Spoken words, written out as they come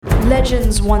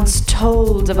Legends once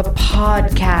told of a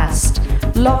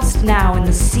podcast, lost now in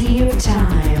the sea of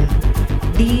time.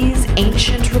 These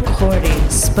ancient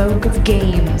recordings spoke of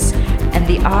games and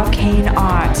the arcane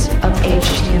art of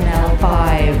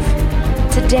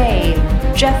HTML5. Today,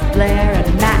 Geoff Blair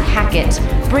and Matt Hackett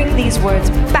bring these words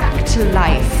back to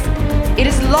life. It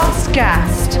is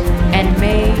Lostcast, and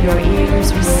may your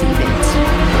ears receive it.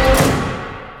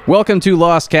 Welcome to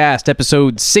Lostcast,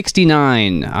 episode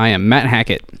 69. I am Matt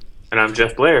Hackett. And I'm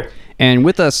Geoff Blair. And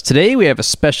with us today, we have a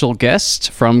special guest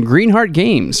from Greenheart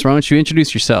Games. Why don't you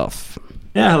introduce yourself?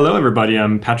 Yeah, hello everybody.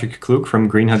 I'm Patrick Klug from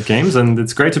Greenheart Games, and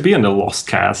it's great to be on the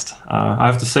Lostcast. I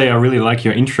have to say, I really like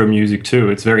your intro music too.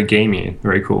 It's very gamey,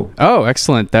 very cool. Oh,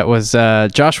 excellent. That was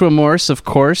Joshua Morse, of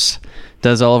course,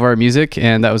 does all of our music,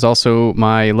 and that was also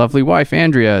my lovely wife,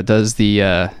 Andrea, does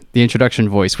the introduction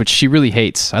voice, which she really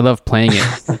hates. I love playing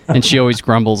it, and she always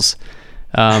grumbles.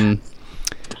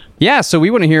 Yeah, so we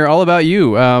want to hear all about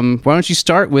you. Why don't you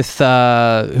start with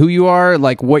who you are,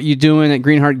 like what you're doing at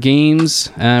Greenheart Games,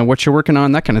 what you're working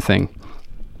on, that kind of thing.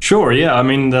 Sure, yeah. I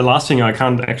mean, the last thing I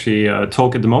can't actually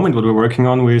talk at the moment what we're working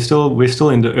on. We're still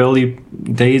in the early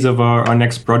days of our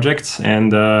next project,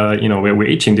 and we're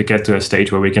itching to get to a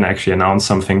stage where we can actually announce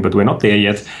something, but we're not there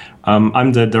yet.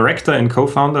 I'm the director and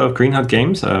co-founder of Greenheart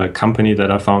Games, a company that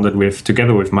I founded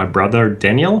together with my brother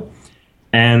Daniel.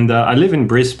 And I live in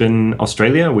Brisbane,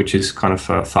 Australia, which is kind of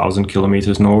 1,000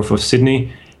 kilometers north of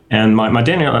Sydney. And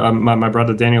my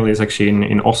brother Daniel is actually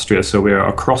in Austria, so we're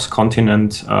a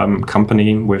cross-continent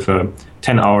company with a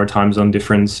 10-hour time zone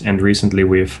difference. And recently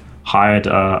we've hired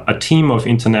a team of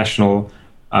an international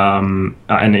team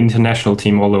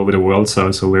all over the world.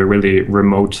 So we're really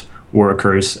remote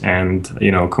workers and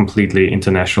completely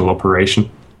international operation.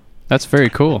 That's very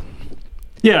cool.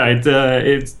 Yeah,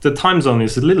 it's the time zone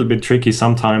is a little bit tricky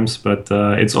sometimes, but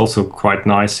it's also quite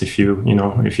nice if you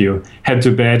head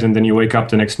to bed and then you wake up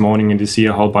the next morning and you see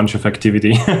a whole bunch of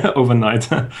activity overnight.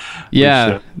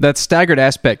 Yeah, that staggered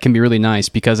aspect can be really nice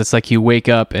because it's like you wake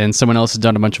up and someone else has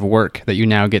done a bunch of work that you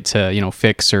now get to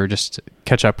fix or just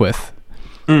catch up with.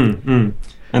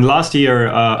 And last year,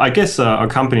 I guess our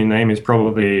company name is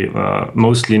probably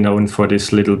mostly known for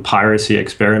this little piracy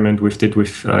experiment we did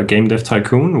with Game Dev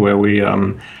Tycoon, where we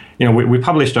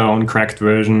published our own cracked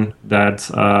version that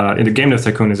the Game Dev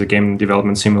Tycoon is a game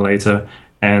development simulator.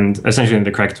 And essentially in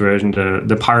the cracked version,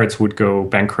 the pirates would go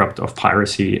bankrupt of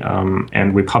piracy.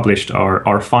 And we published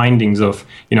our findings of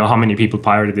how many people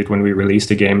pirated it when we released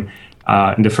the game.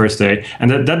 In the first day,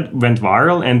 and that went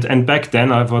viral. And back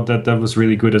then, I thought that was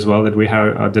really good as well. That we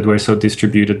that we're so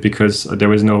distributed because there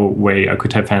was no way I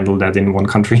could have handled that in one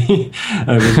country. It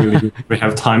was really good. We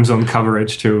have time zone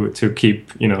coverage to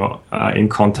keep in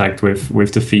contact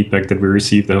with the feedback that we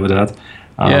received over that.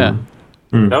 That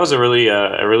was a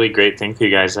really great thing for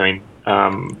you guys. I mean,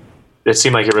 it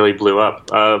seemed like it really blew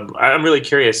up. I'm really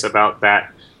curious about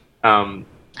that.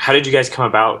 How did you guys come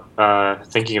about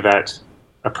thinking of that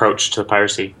approach to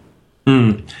piracy?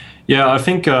 Yeah, I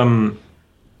think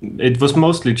it was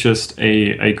mostly just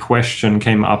a question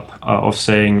came up of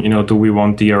saying, do we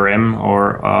want DRM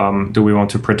or do we want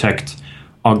to protect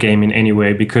our game in any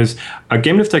way? Because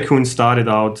Game Dev Tycoon started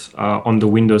out on the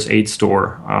Windows 8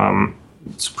 store.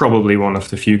 It's probably one of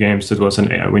the few games that was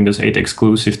a Windows 8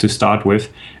 exclusive to start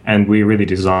with, and we really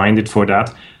designed it for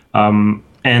that.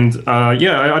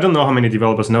 I don't know how many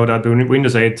developers know that, but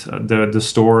Windows 8, the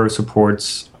store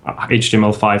supports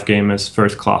HTML5 game as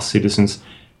first-class citizens.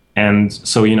 And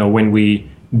so, when we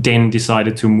then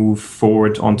decided to move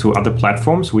forward onto other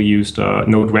platforms, we used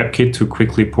Node WebKit to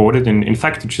quickly port it. And in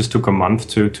fact, it just took a month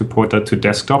to port that to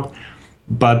desktop.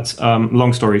 But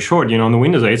long story short, on the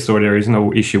Windows 8 store, there is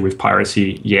no issue with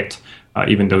piracy yet,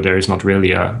 even though there is not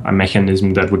really a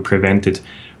mechanism that would prevent it.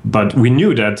 But we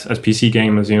knew that as PC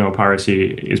gamers,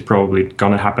 piracy is probably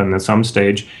going to happen at some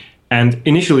stage. And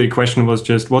initially, the question was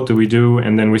just, what do we do?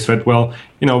 And then we said, well,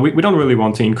 we don't really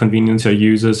want to inconvenience our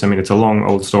users. I mean, it's a long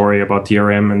old story about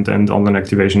DRM and online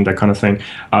activation, that kind of thing.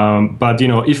 But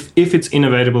if it's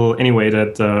inevitable anyway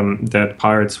that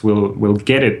pirates will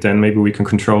get it, then maybe we can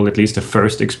control at least the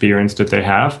first experience that they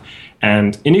have.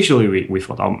 And initially, we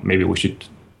thought, maybe we should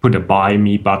put a buy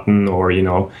me button or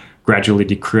gradually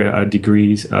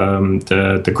decrease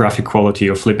the graphic quality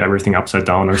or flip everything upside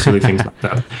down or silly things like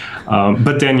that.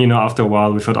 But then, after a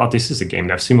while, we thought, this is a game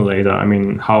dev simulator. I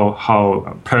mean,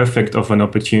 how perfect of an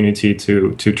opportunity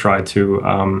to try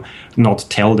to not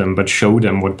tell them, but show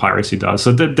them what piracy does.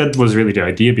 So that was really the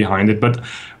idea behind it. But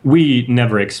we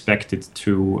never expected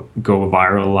to go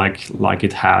viral like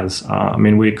it has. I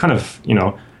mean, we kind of,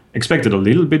 expected a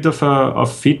little bit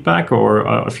of feedback or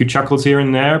a few chuckles here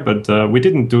and there, but we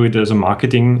didn't do it as a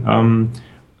marketing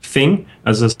thing,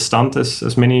 as a stunt,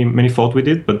 as many thought we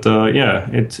did. But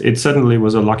it certainly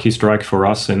was a lucky strike for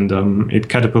us, and it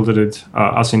catapulted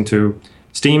us into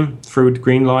Steam through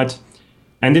Greenlight.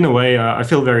 And in a way, I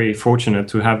feel very fortunate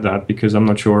to have that, because I'm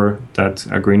not sure that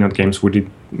Greenheart Games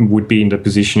would be in the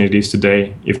position it is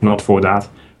today if not for that.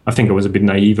 I think I was a bit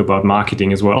naive about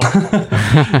marketing as well.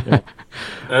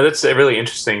 That's really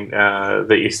interesting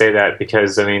that you say that,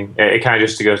 because I mean, it kind of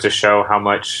just goes to show how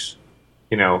much,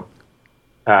 kind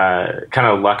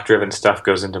of luck-driven stuff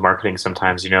goes into marketing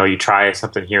sometimes. You try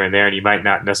something here and there, and you might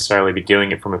not necessarily be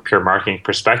doing it from a pure marketing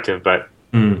perspective, but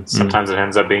sometimes it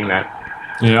ends up being that.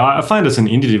 Yeah, I find as an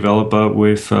indie developer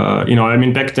with,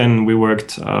 back then we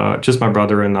worked, just my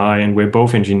brother and I, and we're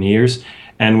both engineers,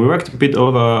 and we worked a bit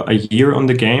over a year on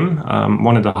the game,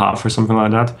 1.5 or something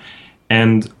like that.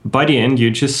 And by the end,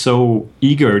 you're just so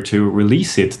eager to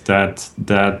release it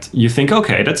that you think,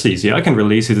 okay, that's easy, I can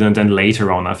release it. And then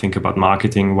later on, I think about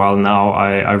marketing. While now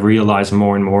I realize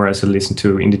more and more as I listen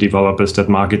to indie developers that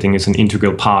marketing is an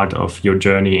integral part of your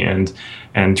journey, and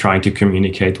trying to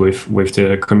communicate with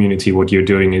the community what you're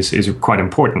doing is quite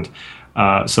important.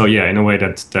 So yeah, in a way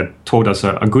that taught us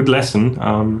a good lesson,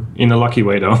 in a lucky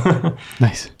way though.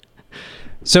 Nice.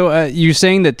 So you're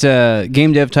saying that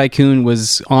Game Dev Tycoon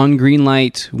was on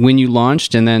Greenlight when you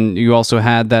launched, and then you also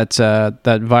had that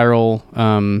viral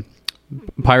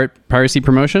piracy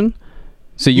promotion?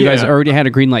 So you guys already had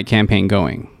a Greenlight campaign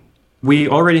going? We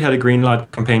already had a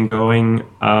Greenlight campaign going,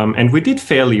 and we did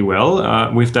fairly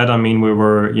well. With that, I mean, we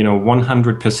were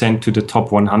 100% to the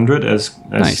top 100, as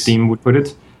nice. Steam would put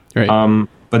it. Right.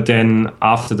 But then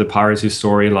after the piracy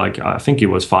story, I think it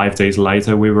was 5 days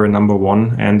later, we were number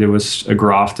 1, and it was a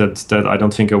graph that I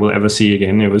don't think I will ever see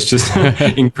again. It was just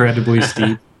incredibly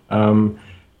steep.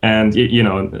 And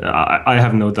I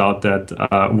have no doubt that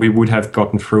we would have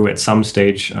gotten through at some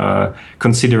stage,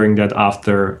 considering that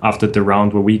after the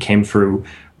round where we came through,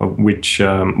 which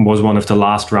was one of the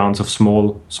last rounds of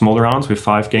small rounds with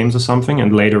 5 games or something,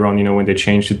 and later on, when they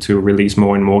changed it to release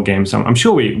more and more games, I'm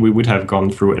sure we would have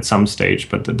gone through at some stage,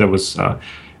 but that was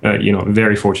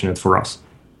very fortunate for us.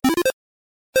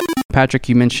 Patrick,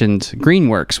 you mentioned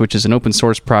Greenworks, which is an open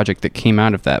source project that came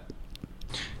out of that.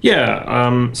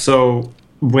 Yeah, so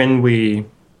when we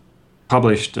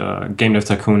published Game Dev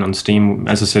Tycoon on Steam,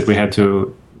 as I said, we had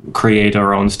to create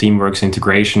our own Steamworks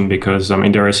integration, because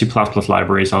there are C++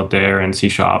 libraries out there and C#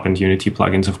 and Unity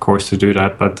plugins, of course, to do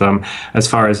that. But as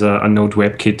far as a Node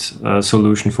WebKit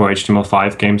solution for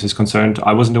HTML5 games is concerned,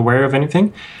 I wasn't aware of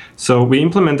anything. So we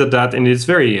implemented that, and it's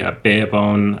very bare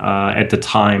bone at the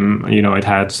time. It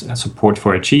had support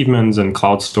for achievements and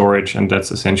cloud storage, and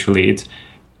that's essentially it.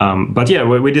 But yeah,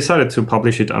 we decided to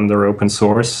publish it under open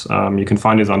source. You can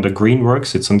find it under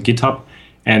Greenworks. It's on GitHub.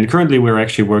 And currently, we're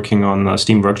actually working on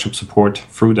Steam Workshop support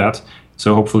through that.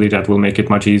 So hopefully that will make it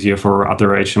much easier for other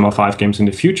HTML5 games in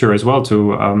the future as well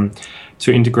to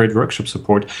integrate workshop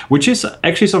support, which is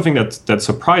actually something that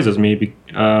surprises me. With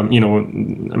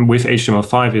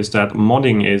HTML5 is that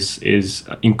modding is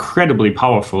incredibly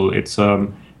powerful.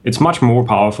 It's much more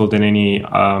powerful than any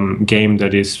game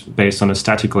that is based on a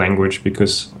static language,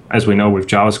 because, as we know, with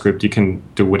JavaScript, you can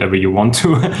do whatever you want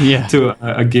to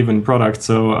a given product.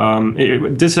 So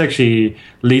this actually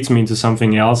leads me into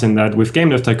something else, in that with Game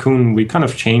Dev Tycoon, we kind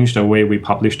of changed the way we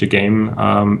published the game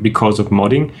because of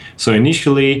modding. So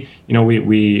initially,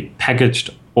 we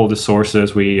packaged all the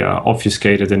sources, we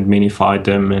obfuscated and minified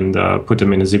them and put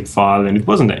them in a zip file, and it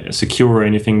wasn't secure or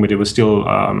anything, but it was still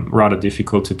rather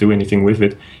difficult to do anything with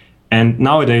it. And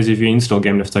nowadays, if you install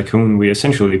Game Dev Tycoon, we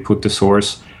essentially put the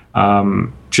source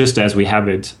just as we have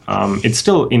it. It's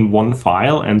still in one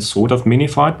file and sort of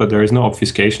minified, but there is no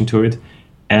obfuscation to it.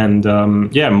 And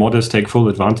modders take full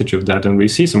advantage of that, and we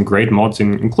see some great mods,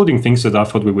 including things that I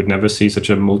thought we would never see, such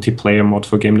a multiplayer mod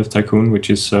for Game Dev Tycoon, which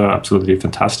is absolutely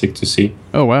fantastic to see.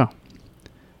 Oh wow,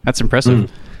 that's impressive.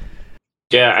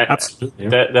 Yeah, absolutely.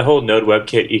 The whole Node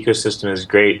WebKit ecosystem is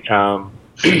great.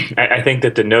 I think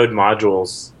that the Node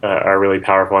modules are really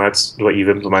powerful, and that's what you've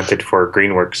implemented for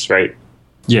Greenworks, right?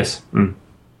 Yes. And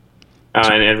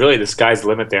really, the sky's the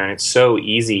limit there, and it's so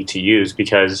easy to use,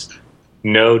 because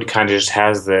Node kind of just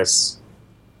has this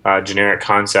generic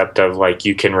concept of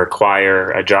you can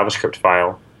require a JavaScript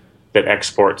file that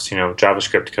exports,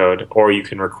 JavaScript code, or you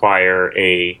can require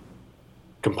a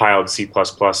compiled C++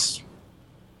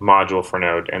 module for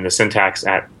Node, and the syntax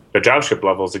at the JavaScript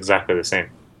level is exactly the same.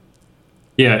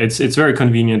 Yeah, it's very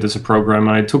convenient as a program.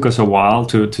 It took us a while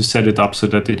to set it up so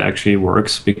that it actually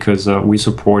works, because we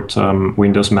support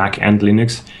Windows, Mac, and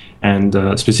Linux. And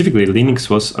specifically, Linux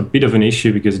was a bit of an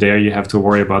issue because there you have to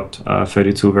worry about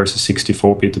 32 versus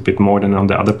 64-bit a bit more than on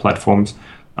the other platforms.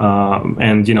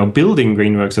 And building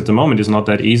Greenworks at the moment is not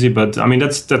that easy, but I mean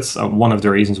that's one of the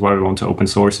reasons why we want to open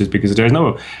source, is because there's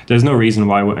no reason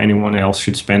why anyone else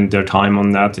should spend their time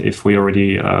on that if we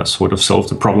already sort of solved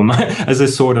the problem. As a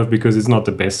sort of, because it's not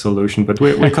the best solution, but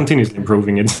we're continuously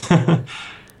improving it.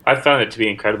 I found it to be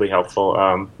incredibly helpful.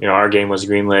 Our game was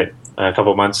greenlit a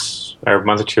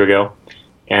month or two ago,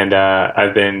 and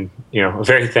I've been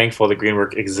very thankful that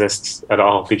Greenwork exists at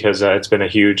all, because it's been a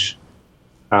huge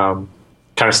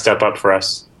kind of step up for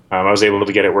us. I was able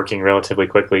to get it working relatively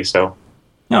quickly. So,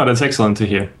 no, that's excellent to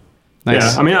hear.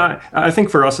 Nice. Yeah, I mean, I think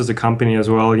for us as a company as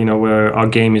well, where our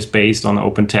game is based on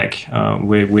open tech.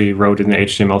 We wrote it in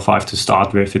HTML5 to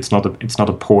start with. It's not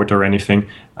a port or anything,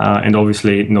 and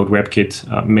obviously Node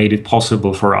WebKit made it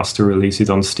possible for us to release it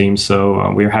on Steam.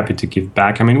 So we're happy to give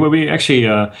back. I mean, we actually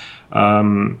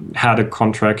had a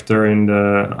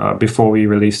contractor before we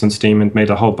released on Steam and made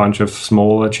a whole bunch of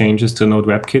small changes to Node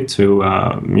WebKit to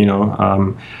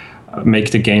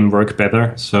make the game work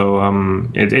better. So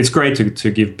it's great to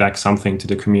give back something to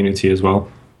the community as well.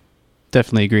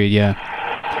 Definitely agreed, yeah.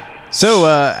 So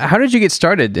how did you get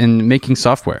started in making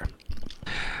software?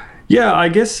 Yeah, I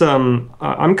guess I'm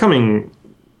coming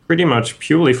pretty much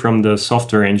purely from the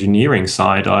software engineering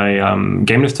side.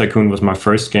 Game of Tycoon was my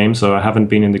first game, so I haven't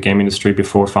been in the game industry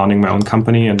before founding my own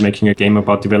company and making a game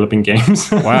about developing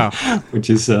games. Wow. Which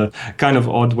is kind of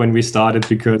odd when we started,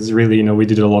 because really, we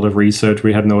did a lot of research.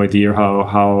 We had no idea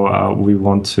how we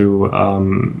want to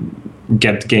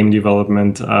get game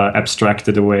development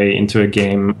abstracted away into a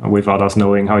game without us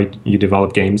knowing how you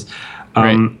develop games.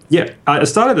 Right. Yeah, I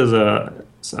started as a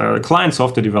client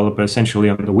software developer essentially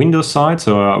on the Windows side.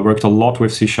 So I worked a lot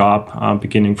with C#,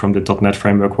 beginning from the .NET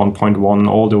Framework 1.1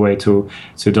 all the way to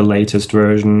the latest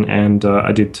version. And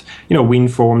I did,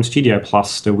 WinForms,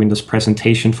 GDI+, the Windows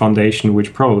Presentation Foundation,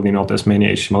 which probably not as many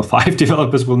HTML5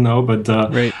 developers will know. But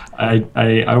right.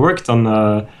 I worked on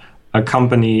a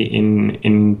company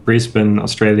in Brisbane,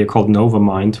 Australia called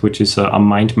NovaMind, which is a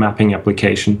mind mapping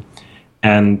application.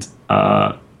 And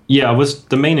I was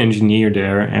the main engineer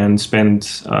there and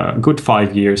spent a good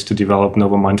 5 years to develop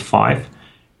NovaMind 5,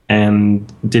 and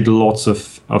did lots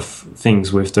of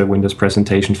things with the Windows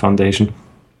Presentation Foundation.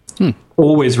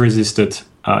 Always resisted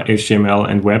HTML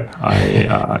and web.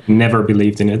 I never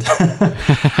believed in it.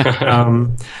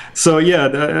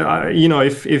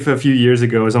 If a few years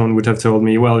ago someone would have told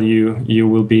me, well, you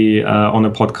will be on a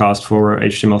podcast for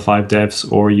HTML5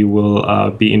 devs, or you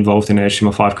will be involved in the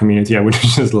HTML5 community, I would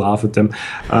just laugh at them.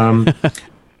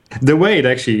 The way it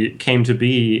actually came to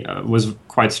be was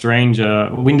quite strange.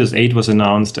 Windows 8 was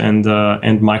announced, and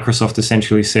Microsoft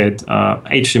essentially said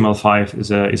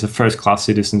HTML5 is a first-class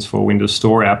citizen for Windows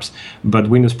Store apps, but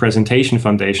Windows Presentation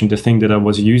Foundation, the thing that I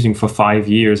was using for 5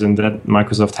 years and that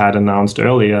Microsoft had announced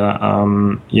earlier,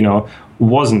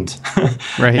 wasn't.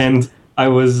 Right. And I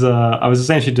was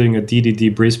essentially doing a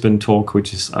DDD Brisbane talk,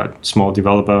 which is a small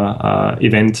developer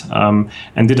event,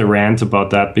 and did a rant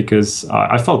about that because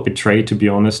I felt betrayed, to be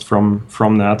honest, from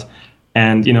that.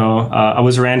 And I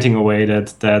was ranting away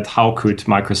that how could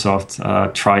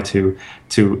Microsoft try to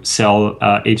sell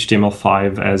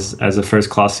HTML5 as a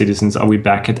first class citizens? Are we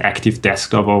back at Active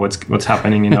Desktop, or what's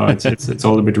happening? It's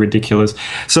all a bit ridiculous.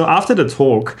 So after the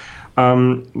talk,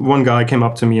 one guy came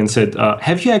up to me and said,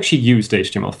 have you actually used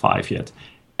HTML5 yet?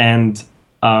 And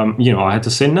I had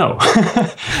to say no.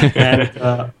 And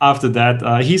after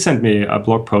that, he sent me a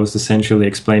blog post essentially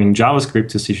explaining JavaScript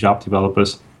to C#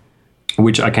 developers,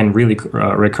 which I can really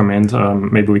recommend.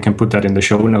 Maybe we can put that in the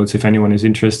show notes if anyone is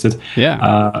interested.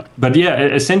 Yeah. But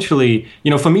essentially,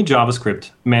 for me,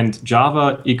 JavaScript meant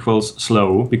Java equals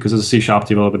slow, because as a C#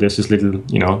 developer, there's this little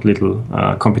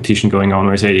competition going on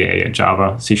where I say, yeah,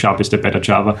 Java, C# is the better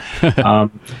Java.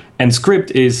 And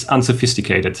script is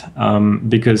unsophisticated,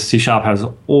 because C# has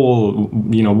all,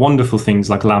 wonderful things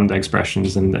like Lambda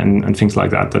expressions and things like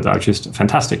that are just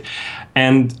fantastic.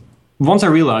 And once I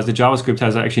realized that JavaScript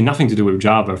has actually nothing to do with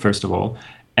Java, first of all,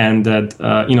 and that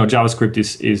JavaScript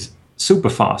is super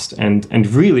fast and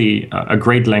really a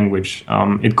great language,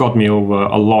 it got me over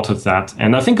a lot of that.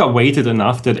 And I think I waited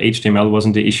enough that HTML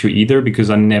wasn't the issue either,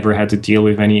 because I never had to deal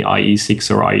with any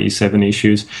IE6 or IE7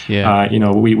 issues. Yeah.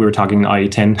 We were talking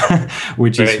IE10,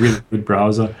 which is really good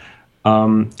browser.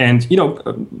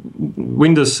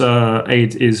 Windows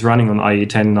 8 is running on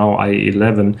IE10 now,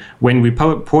 IE11. When we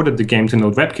ported the game to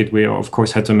Node WebKit, we of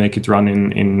course had to make it run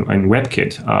in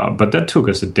WebKit, but that took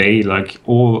us a day. Like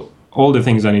all all the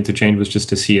things I need to change was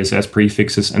just the CSS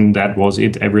prefixes, and that was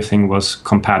it. Everything was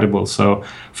compatible. So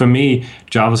for me,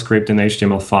 JavaScript and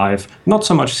HTML5, not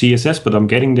so much CSS, but I'm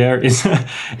getting there, is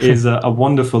a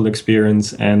wonderful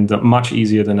experience and much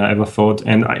easier than I ever thought.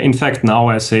 And in fact, now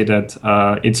I say that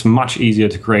it's much easier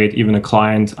to create even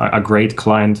a great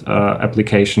client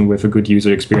application with a good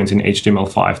user experience in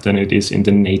HTML5 than it is in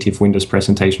the native Windows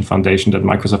presentation foundation that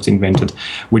Microsoft invented,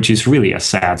 which is really a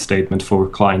sad statement for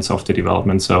client software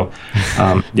development. So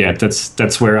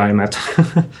that's where I'm at.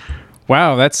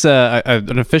 Wow, that's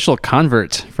an official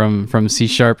convert from C#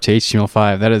 to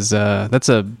HTML5.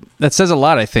 That says a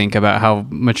lot, I think, about how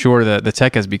mature the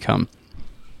tech has become.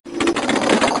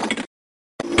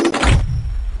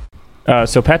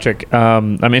 So Patrick,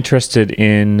 I'm interested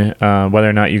in whether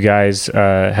or not you guys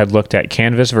had looked at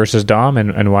Canvas versus DOM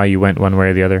and why you went one way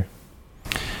or the other.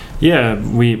 Yeah,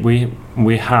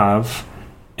 we have,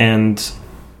 and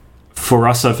for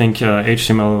us, I think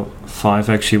HTML5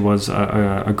 actually was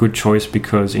a good choice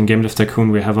because in Game Dev Tycoon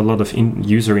we have a lot of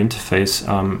user interface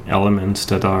elements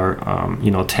that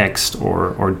are text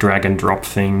or drag and drop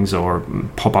things or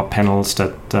pop-up panels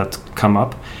that come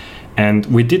up, and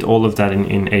we did all of that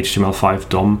in HTML5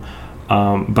 DOM.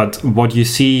 But what you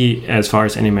see as far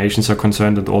as animations are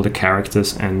concerned, and all the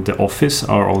characters and the office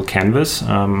are all canvas.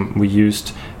 We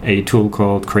used a tool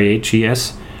called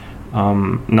Create.js.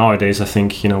 Nowadays, I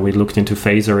think we looked into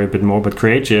Phaser a bit more, but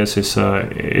Create.js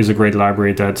is a great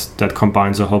library that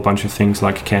combines a whole bunch of things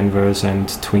like Canvas and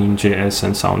Tween.js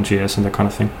and Sound.js and that kind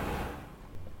of thing.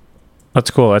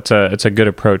 That's cool. It's a good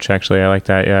approach, actually. I like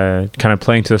that. Kind of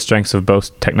playing to the strengths of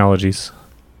both technologies.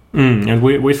 And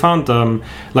we found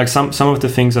like some of the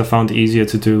things I found easier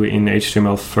to do in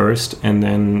HTML first, and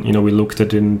then we looked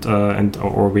at it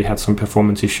or we had some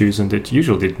performance issues, and it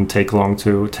usually didn't take long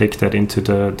to take that into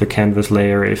the canvas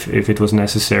layer if it was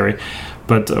necessary.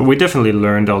 But we definitely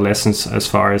learned our lessons as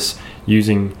far as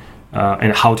using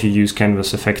and how to use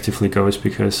canvas effectively goes,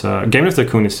 because Game Dev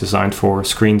Tycoon is designed for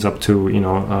screens up to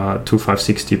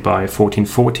 2560 by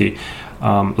 1440.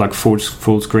 Like full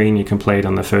screen. You can play it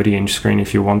on a 30-inch screen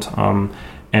if you want,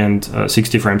 and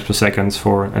 60 frames per second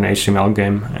for an HTML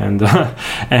game. And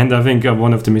and I think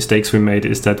one of the mistakes we made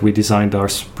is that we designed our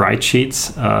sprite sheets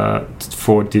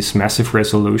for this massive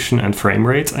resolution and frame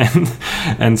rate,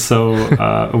 and so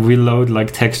we load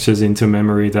like textures into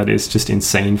memory that is just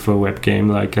insane for a web game.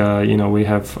 Like we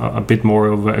have a bit more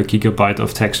over a gigabyte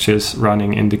of textures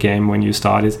running in the game when you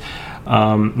start it.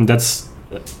 That's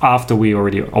after we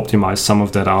already optimized some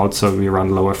of that out, so we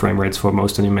run lower frame rates for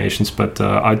most animations, but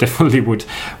I definitely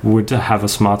would have a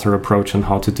smarter approach on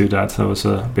how to do that. That was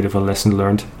a bit of a lesson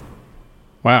learned.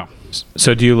 Wow.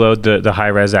 So do you load the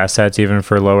high-res assets even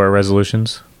for lower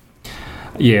resolutions?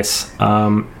 Yes,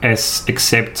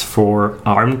 except for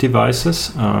ARM devices,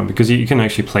 because you can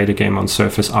actually play the game on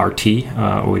Surface RT,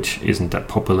 which isn't that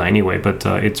popular anyway, but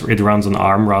it runs on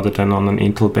ARM rather than on an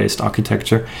Intel-based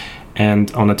architecture,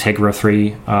 and on a Tegra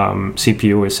 3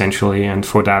 CPU essentially, and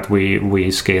for that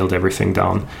we scaled everything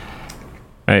down.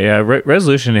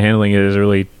 Resolution handling is a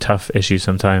really tough issue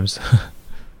sometimes.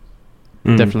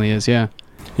 Definitely is, yeah.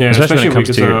 Yeah, especially when it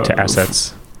comes to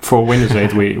assets. For Windows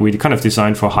 8, we kind of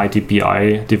designed for high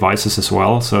DPI devices as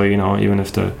well. So even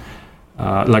if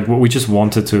we just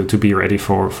wanted to be ready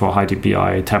for high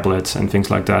DPI tablets and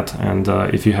things like that. And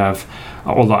if you have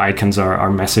all the icons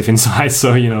are massive in size,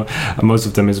 so most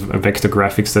of them is vector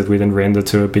graphics that we then render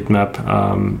to a bitmap.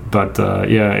 But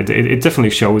it definitely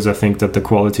shows, I think, that the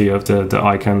quality of the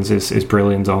icons is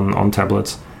brilliant on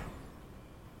tablets.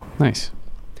 Nice.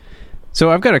 So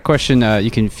I've got a question.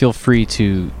 You can feel free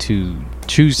to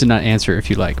choose to not answer if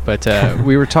you like. But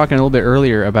we were talking a little bit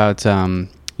earlier about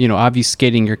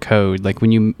obfuscating your code. Like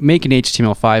when you make an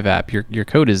HTML5 app, your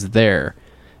code is there.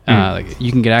 Like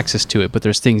you can get access to it, but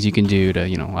there's things you can do to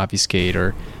obfuscate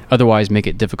or otherwise make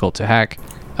it difficult to hack.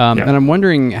 And I'm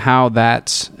wondering how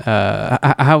that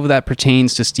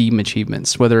pertains to Steam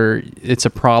achievements. Whether it's a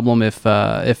problem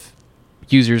if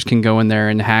users can go in there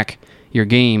and hack your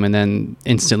game and then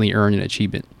instantly earn an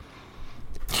achievement.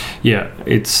 Yeah,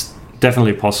 it's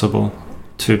definitely possible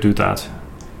to do that.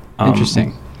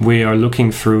 Interesting. We are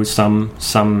looking through some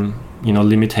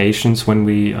limitations when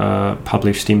we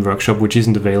publish Steam Workshop, which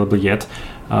isn't available yet,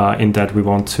 in that we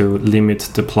want to limit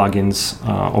the plugins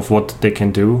of what they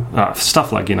can do.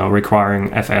 Stuff like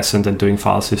requiring FS and then doing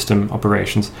file system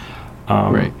operations.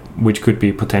 Right. which could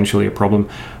be potentially a problem.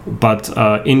 But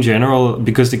in general,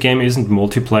 because the game isn't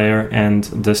multiplayer and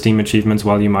the Steam achievements,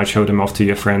 while you might show them off to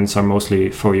your friends, are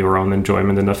mostly for your own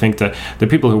enjoyment. And I think that the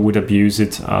people who would abuse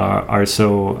it are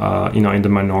so in the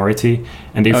minority.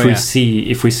 And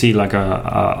if we see like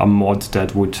a mod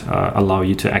that would allow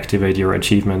you to activate your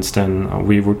achievements, then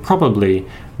we would probably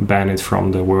ban it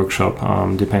from the workshop,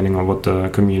 depending on what the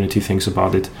community thinks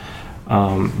about it.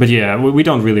 But yeah, we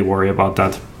don't really worry about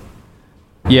that.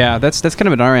 Yeah, that's kind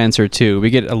of been our answer too.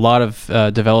 We get a lot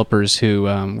of developers who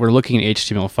were looking at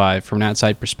HTML5 from an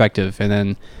outside perspective, and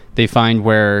then they find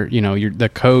where the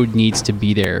code needs to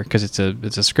be there because it's a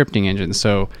scripting engine,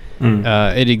 so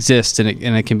it exists and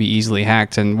it can be easily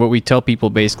hacked. And what we tell people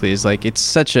basically is like it's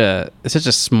such a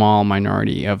small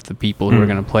minority of the people who are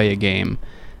going to play a game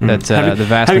that the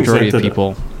vast majority of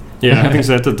people. Yeah, having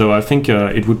said that, though, I think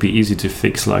it would be easy to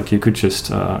fix. Like you could just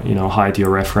hide your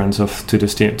reference to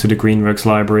the Greenworks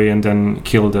library and then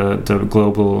kill the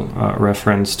global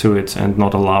reference to it and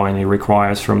not allow any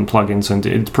requires from plugins. And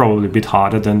it's probably a bit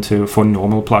harder than for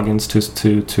normal plugins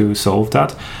to solve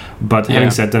that. But having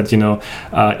said that,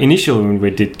 initially when we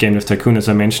did Game of Tycoon, as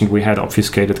I mentioned, we had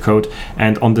obfuscated code,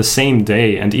 and on the same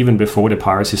day, and even before the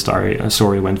piracy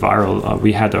story went viral,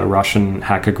 we had a Russian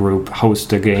hacker group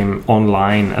host the game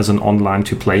online as an online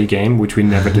to play game, which we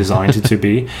never designed it to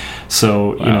be.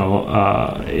 So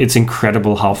it's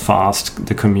incredible how fast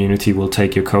the community will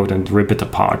take your code and rip it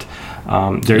apart.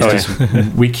 There's this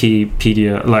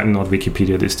Wikipedia, not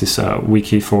Wikipedia, there's this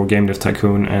wiki for Game of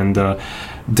Tycoon, and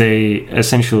they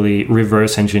essentially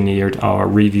reverse engineered our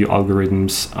review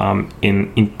algorithms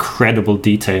in incredible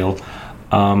detail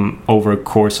over a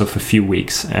course of a few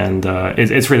weeks, and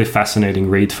it's really fascinating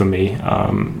read for me,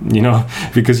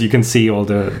 because you can see all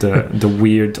the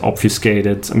weird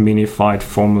obfuscated minified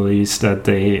formulas that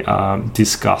they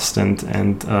discussed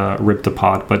and ripped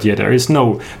apart. But yeah, there is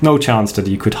no chance that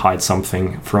you could hide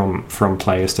something from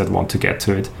players that want to get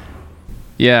to it.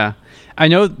 Yeah. I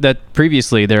know that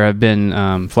previously there have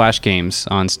been Flash games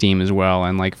on Steam as well,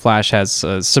 and like Flash has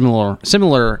similar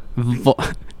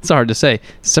it's hard to say,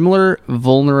 similar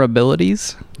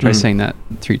vulnerabilities. Try saying that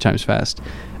 3 times fast.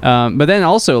 But then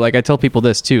also, like I tell people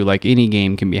this too, like any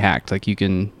game can be hacked. Like you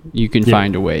can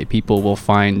find a way. People will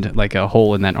find like a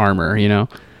hole in that armor, Yeah.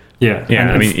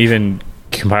 I mean, even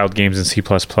compiled games in C++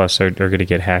 are going to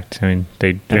get hacked. I mean,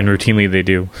 routinely they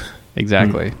do.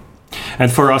 Exactly.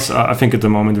 And for us, I think at the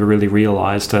moment we really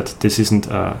realize that this isn't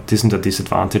a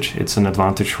disadvantage. It's an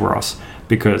advantage for us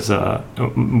because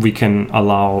we can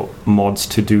allow mods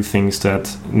to do things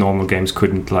that normal games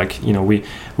couldn't. Like,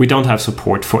 we don't have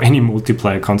support for any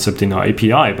multiplayer concept in our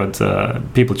API, but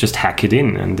people just hack it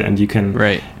in, and you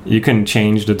can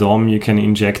change the DOM, you can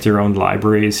inject your own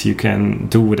libraries, you can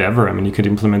do whatever. I mean, you could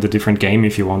implement a different game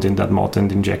if you want in that mod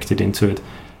and inject it into it.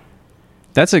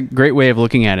 That's a great way of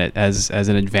looking at it as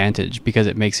an advantage because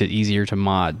it makes it easier to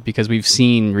mod. Because we've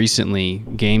seen recently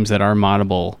games that are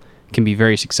moddable can be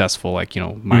very successful, like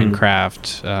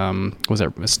Minecraft. Was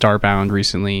there Starbound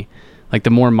recently? Like the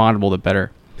more moddable, the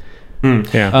better.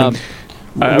 Yeah.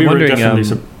 I'm wondering.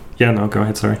 Go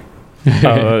ahead. Sorry.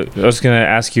 I was going to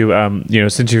ask you.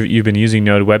 Since you've been using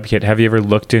Node WebKit, have you ever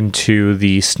looked into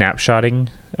the snapshotting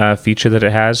feature that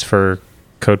it has for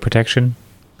code protection?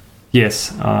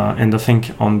 Yes, and I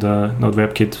think on the Node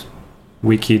WebKit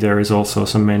wiki there is also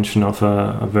some mention of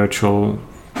a virtual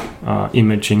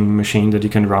imaging machine that you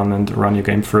can run your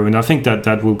game through, and I think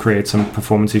that will create some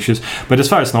performance issues. But as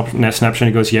far as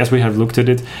snapshotting goes, yes, we have looked at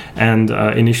it and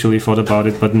initially thought about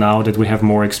it, but now that we have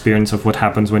more experience of what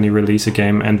happens when you release a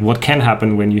game and what can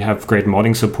happen when you have great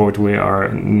modding support, we are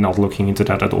not looking into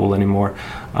that at all anymore.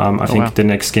 I think the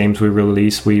next games we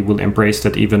release, we will embrace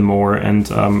that even more and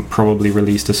probably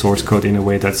release the source code in a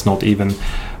way that's not even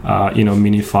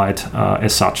minified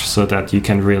as such, so that you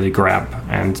can really grab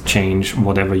and change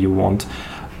whatever you want.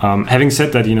 Having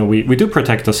said that, we do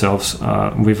protect ourselves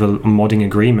with a modding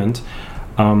agreement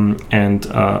and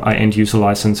an end user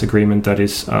license agreement that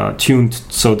is tuned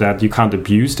so that you can't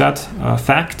abuse that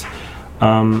fact.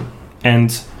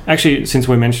 And actually, since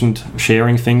we mentioned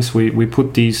sharing things, we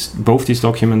put both these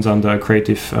documents under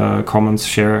Creative Commons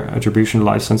share attribution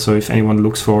license. So if anyone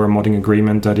looks for a modding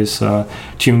agreement that is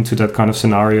tuned to that kind of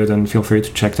scenario, then feel free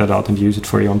to check that out and use it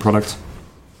for your own products.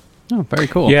 Oh, very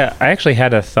cool. Yeah, I actually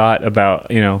had a thought about,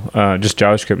 just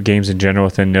JavaScript games in general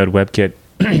within Node WebKit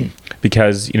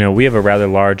because, we have a rather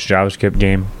large JavaScript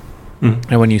game.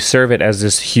 And when you serve it as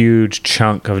this huge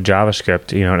chunk of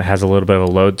JavaScript, it has a little bit of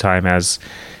a load time as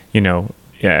the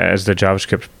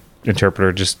JavaScript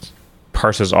interpreter just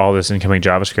parses all this incoming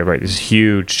JavaScript, right? This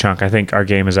huge chunk. I think our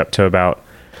game is up to about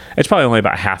It's probably only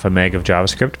about half a meg of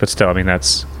JavaScript, but still, I mean,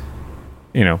 that's,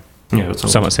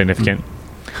 that's somewhat significant.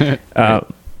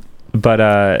 But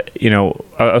I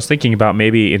was thinking about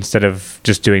maybe instead of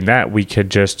just doing that, we could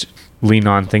just lean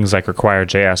on things like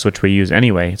require.js, which we use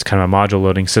anyway. It's kind of a module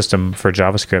loading system for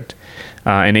JavaScript,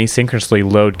 and asynchronously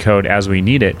load code as we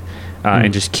need it,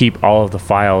 and just keep all of the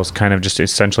files kind of just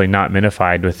essentially not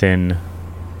minified within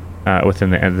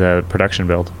the production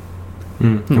build.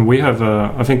 And we have,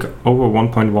 I think, over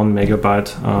 1.1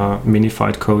 megabyte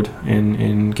minified code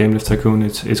in Game Dev Tycoon.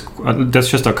 It's that's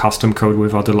just our custom code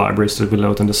with other libraries that we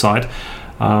load on the side.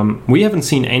 We haven't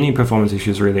seen any performance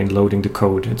issues really in loading the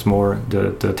code. It's more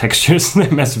the textures,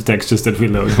 the massive textures that we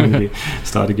load when we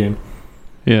start a game.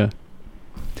 Yeah.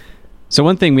 So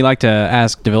one thing we like to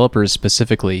ask developers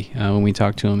specifically when we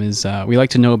talk to them is we like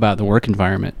to know about the work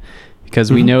environment,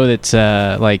 because we know that,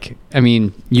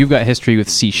 you've got history with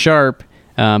C#,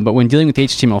 but when dealing with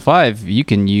HTML5, you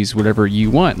can use whatever you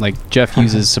want. Like Geoff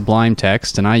uses Sublime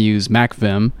Text, and I use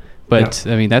MacVim. But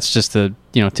I mean, that's just the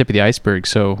tip of the iceberg.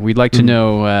 So we'd like to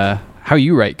know how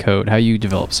you write code, how you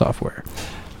develop software.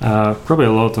 Probably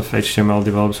a lot of HTML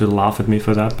developers will laugh at me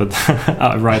for that, but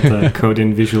I write the code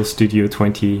in Visual Studio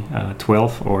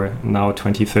 2012 or now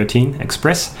 2013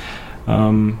 Express,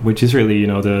 which is really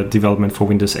the development for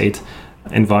Windows 8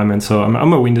 environment. So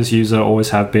I'm a Windows user,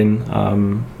 always have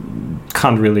been.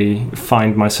 Can't really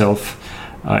find myself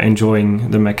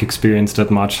enjoying the Mac experience that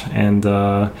much, and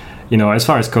as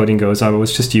far as coding goes, I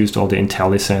always just used all the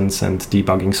IntelliSense and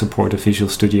debugging support of Visual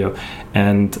Studio,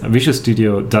 and Visual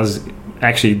Studio does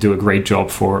actually do a great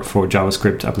job for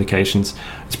JavaScript applications.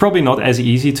 It's probably not as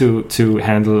easy to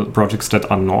handle projects that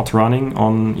are not running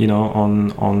on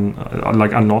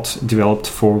are not developed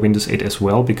for Windows 8 as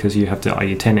well, because you have the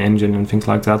IE10 engine and things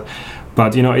like that.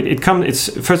 But it's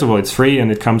first of all, it's free,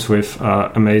 and it comes with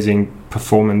amazing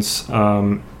performance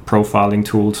profiling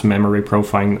tools, memory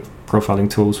profiling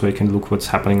tools, where you can look what's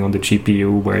happening on the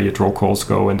GPU, where your draw calls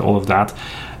go, and all of that,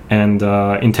 and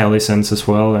IntelliSense as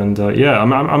well. And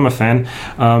I'm a fan.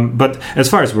 But as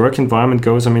far as work environment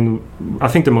goes, I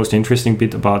think the most interesting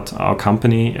bit about our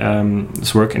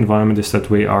company's work environment is that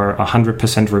we are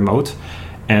 100% remote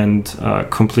and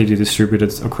completely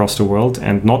distributed across the world,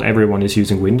 and not everyone is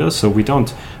using Windows, so we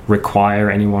don't require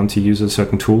anyone to use a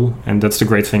certain tool. And that's the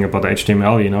great thing about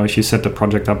HTML. If you set the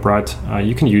project up right,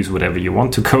 you can use whatever you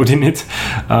want to code in it,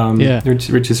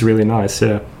 which is really nice.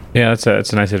 Yeah, that's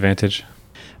a nice advantage.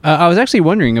 I was actually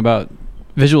wondering about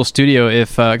Visual Studio,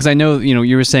 if because I know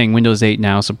you were saying Windows 8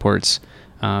 now supports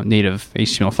native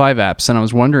HTML5 apps, and I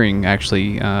was wondering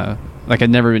actually, I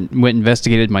never went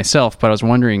investigated myself, but I was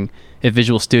wondering if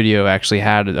Visual Studio actually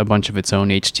had a bunch of its own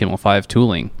HTML5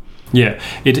 tooling. Yeah,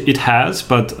 it has,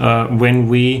 but when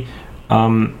we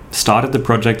started the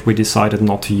project, we decided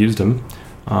not to use them,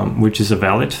 which is a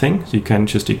valid thing. You can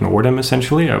just ignore them,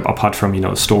 essentially, apart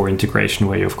from store integration,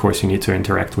 where of course you need to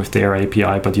interact with their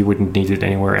API, but you wouldn't need it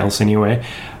anywhere else anyway.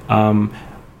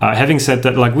 Having said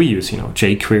that, we use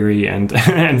jQuery and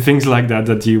and things like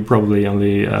that you probably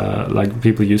only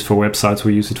people use for websites.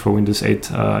 We use it for Windows 8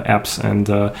 apps, and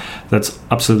that's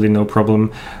absolutely no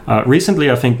problem. Recently,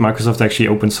 I think Microsoft actually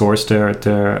open sourced their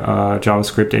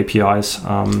JavaScript APIs,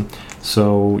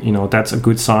 so that's a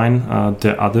good sign.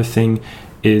 The other thing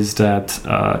is that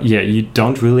you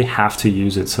don't really have to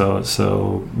use it,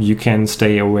 so you can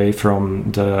stay away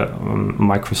from the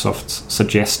Microsoft's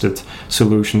suggested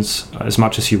solutions as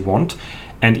much as you want,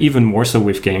 and even more so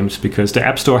with games, because the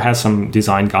App Store has some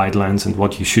design guidelines and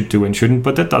what you should do and shouldn't,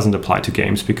 but that doesn't apply to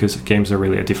games, because games are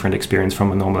really a different experience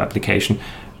from a normal application.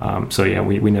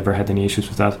 We never had any issues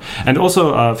with that. And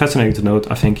also fascinating to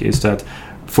note, I think, is that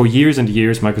for years and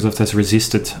years, Microsoft has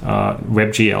resisted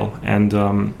WebGL, and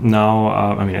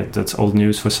now, that's old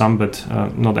news for some, but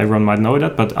not everyone might know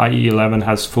that, but IE11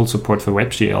 has full support for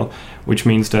WebGL, which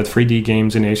means that 3D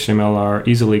games in HTML are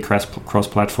easily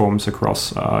cross-platforms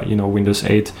across, Windows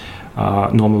 8,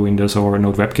 normal Windows, or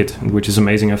Node WebKit, which is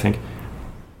amazing, I think.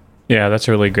 Yeah, that's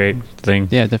a really great thing.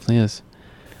 Yeah, it definitely is.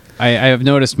 I have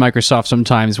noticed Microsoft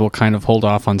sometimes will kind of hold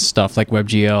off on stuff like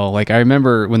WebGL. I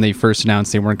remember when they first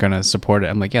announced they weren't going to support it.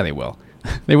 I'm like, yeah, they will.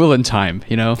 They will in time,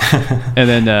 And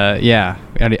then,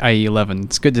 IE11.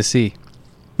 It's good to see.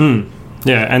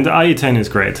 Yeah, and the IE10 is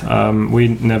great. We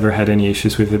never had any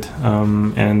issues with it.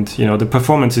 And, the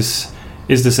performance is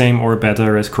the same or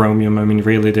better as Chromium.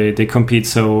 Really, they compete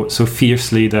so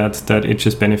fiercely that it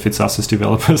just benefits us as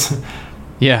developers.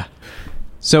 Yeah.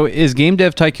 So is Game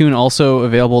Dev Tycoon also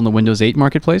available in the Windows 8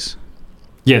 marketplace?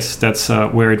 Yes, that's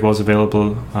where it was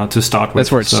available to start with.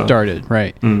 That's where it started,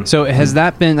 right? So has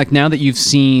that been like, now that you've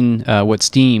seen what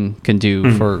Steam can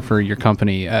do for your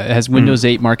company? Has Windows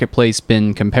 8 Marketplace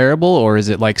been comparable, or is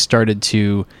it like started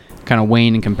to kind of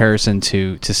wane in comparison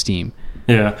to Steam?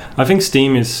 Yeah, I think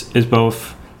Steam is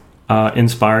both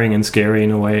inspiring and scary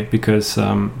in a way, because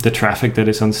the traffic that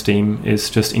is on Steam is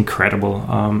just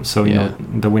incredible. So you know,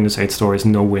 the Windows 8 store is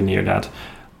nowhere near that.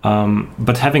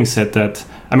 But having said that,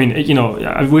 I mean, you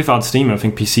know, without Steam, I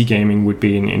think PC gaming would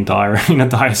be in a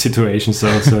dire situation. So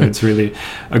it's really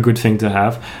a good thing to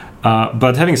have.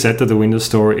 But having said that, the Windows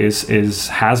Store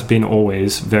has been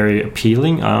always very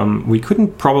appealing. We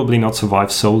couldn't probably not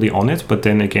survive solely on it, but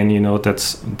then again, you know,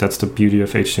 that's the beauty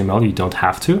of HTML. You don't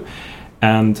have to.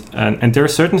 And there are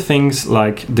certain things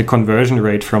like the conversion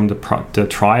rate from the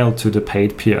trial to the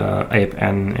paid app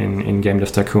and in Game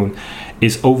Dev Tycoon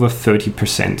is over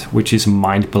 30%, which is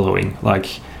mind-blowing.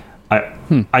 Like,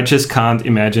 I just can't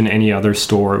imagine any other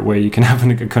store where you can have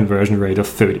a conversion rate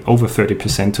of over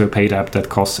 30% to a paid app that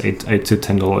costs $8 to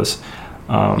 $10.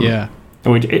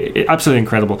 Absolutely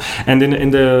incredible. And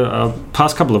in the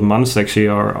past couple of months, actually,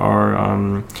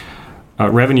 our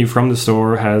revenue from the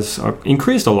store has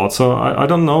increased a lot. So I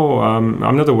don't know.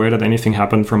 I'm not aware that anything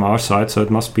happened from our side. So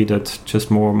it must be that just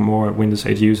more Windows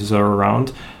 8 users are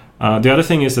around. The other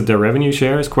thing is that their revenue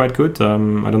share is quite good.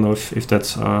 I don't know if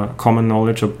that's common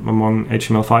knowledge among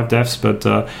HTML5 devs, but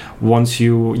once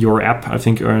your app, I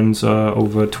think, earns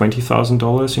over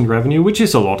 $20,000 in revenue, which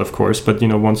is a lot, of course. But you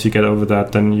know, once you get over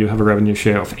that, then you have a revenue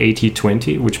share of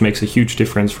 80-20, which makes a huge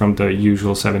difference from the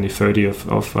usual 70-30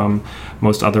 of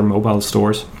most other mobile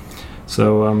stores.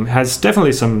 So has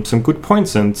definitely some good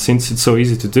points, and since it's so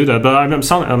easy to do that, but I'm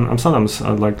sometimes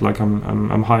like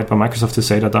I'm hired by Microsoft to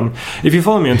say that if you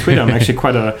follow me on Twitter, I'm actually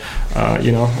quite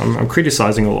I'm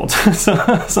criticizing a lot, so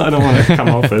I don't want to come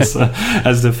off as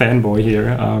the fanboy here.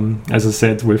 As I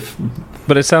said,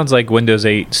 but it sounds like Windows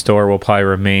 8 Store will probably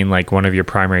remain like one of your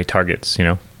primary targets. You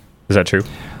know, is that true?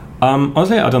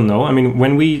 Honestly, I don't know. I mean,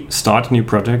 when we start new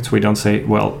projects, we don't say,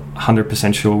 well,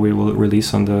 100% sure we will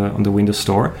release on the Windows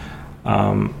Store.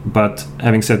 But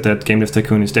having said that, Game Dev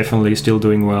Tycoon is definitely still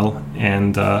doing well,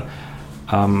 and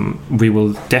we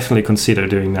will definitely consider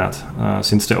doing that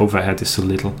since the overhead is so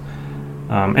little.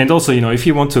 And also, you know, if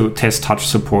you want to test touch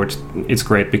support, it's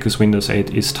great because Windows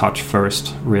 8 is touch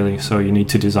first, really. So you need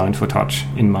to design for touch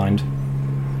in mind.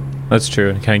 That's true.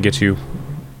 It kind of gets you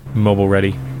mobile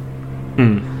ready.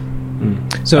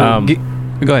 So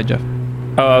go ahead, Geoff.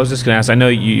 Oh, I was just going to ask. I know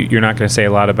you're not going to say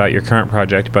a lot about your current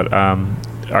project, but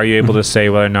are you able to say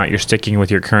whether or not you're sticking with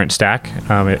your current stack?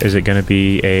 Is it going to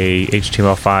be a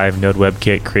HTML5 Node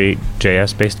WebKit Create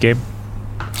JS based game?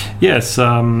 Yes.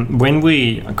 When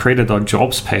we created our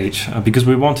jobs page, because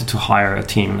we wanted to hire a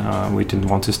team, we didn't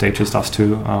want to stay just us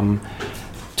two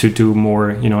to do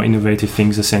more, you know, innovative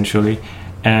things essentially.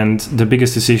 And the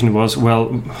biggest decision was, well,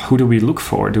 who do we look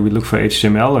for? Do we look for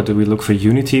HTML or do we look for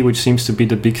Unity, which seems to be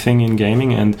the big thing in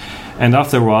gaming? And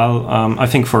after a while, I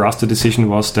think for us the decision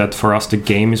was that for us the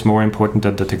game is more important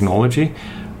than the technology.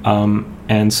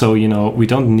 And so, you know, we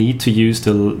don't need to use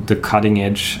the cutting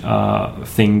edge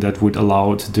thing that would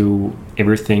allow to do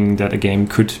everything that a game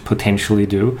could potentially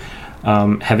do.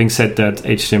 Having said that,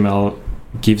 HTML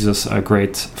gives us a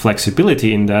great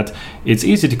flexibility in that it's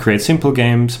easy to create simple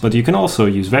games, but you can also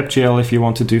use WebGL if you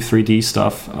want to do 3D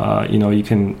stuff. You know, you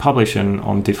can publish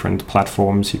on different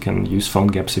platforms. You can use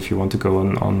PhoneGaps if you want to go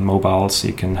on mobiles.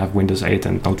 You can have Windows 8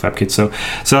 and Node WebKit.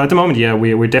 So at the moment, yeah,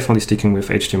 we're definitely sticking with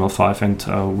HTML5,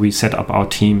 and we set up our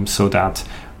team so that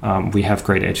we have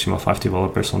great HTML5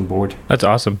 developers on board. That's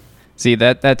awesome. See,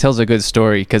 that tells a good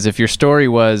story, because if your story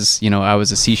was, you know, I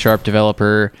was a C#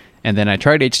 developer and then I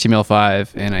tried HTML5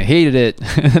 and I hated it,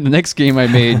 the next game I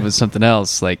made was something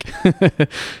else, like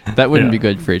that wouldn't be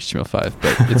good for HTML5.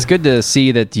 But it's good to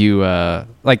see that you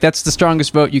that's the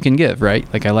strongest vote you can give, right?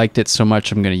 Like, I liked it so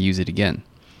much I'm going to use it again.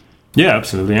 Yeah,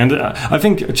 absolutely. And I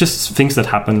think just things that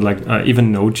happen, like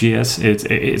even Node.js,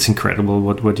 it's incredible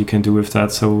what you can do with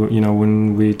that. So, you know,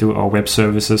 when we do our web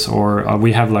services, or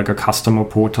we have like a customer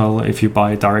portal, if you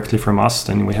buy directly from us,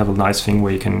 then we have a nice thing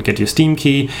where you can get your Steam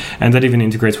key, and that even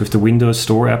integrates with the Windows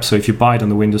Store app. So if you buy it on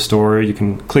the Windows Store, you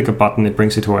can click a button, it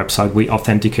brings you to our website. We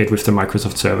authenticate with the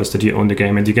Microsoft service that you own the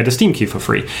game, and you get a Steam key for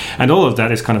free. And all of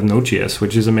that is kind of Node.js,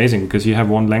 which is amazing because you have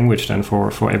one language then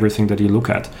for everything that you look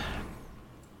at.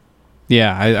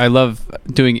 Yeah, I love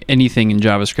doing anything in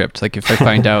JavaScript. Like, if I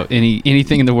find out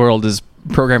anything in the world is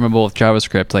programmable with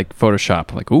JavaScript, like Photoshop,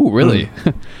 I'm like, ooh, really?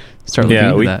 Start looking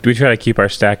into that. We try to keep our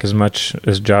stack as much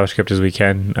as JavaScript as we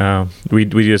can. We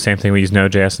do the same thing. We use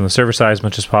Node.js on the server side as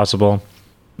much as possible.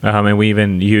 And we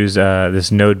even use this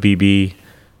NodeBB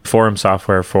forum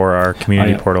software for our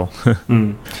community portal.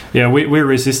 Yeah, we're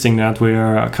resisting that. We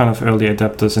are kind of early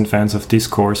adapters and fans of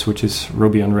Discourse, which is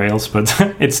Ruby on Rails, but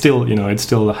it's still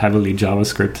heavily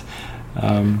JavaScript.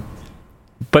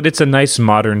 But it's a nice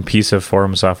modern piece of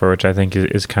forum software, which I think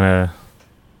is kind of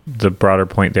the broader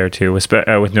point there too, with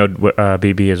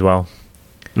NodeBB as well.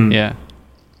 Yeah,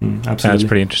 absolutely. That's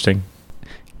pretty interesting.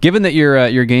 Given that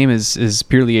your game is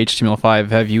purely HTML5,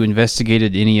 have you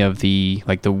investigated any of the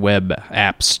web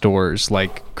app stores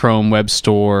like Chrome Web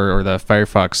Store or the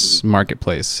Firefox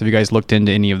Marketplace? Have you guys looked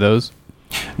into any of those?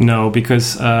 No,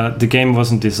 because the game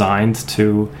wasn't designed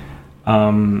to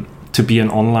be an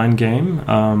online game.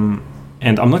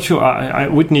 And I'm not sure. I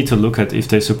would need to look at if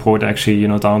they support actually,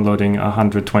 downloading a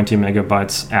 120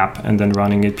 megabytes app and then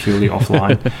running it purely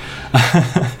offline.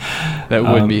 That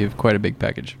would be quite a big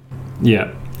package.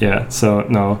 Yeah, so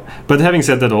no. But having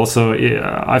said that also,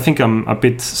 I think I'm a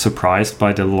bit surprised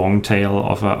by the long tail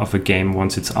of a game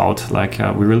once it's out. Like,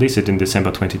 we released it in December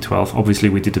 2012. Obviously,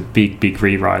 we did a big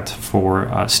rewrite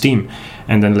for Steam.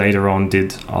 And then later on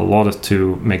did a lot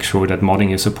to make sure that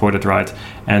modding is supported right.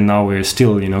 And now we're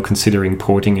still, considering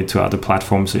porting it to other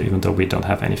platforms, even though we don't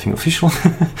have anything official.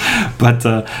 But,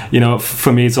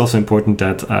 for me, it's also important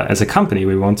that as a company,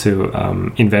 we want to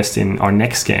invest in our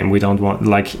next game. We don't want,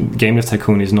 Game of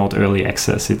Tycoon is not early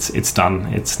access. It's done.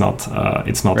 It's not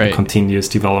right. A continuous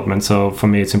development. So for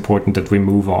me, it's important that we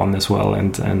move on as well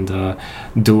and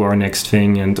do our next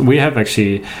thing. And we have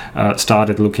actually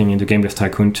started looking into Game of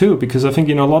Tycoon 2, because I think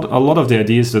a lot of the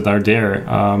ideas that are there,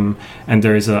 and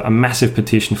there is a massive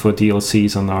petition for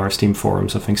DLCs on our Steam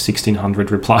forums. I think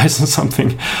 1,600 replies or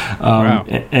something. Wow.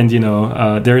 And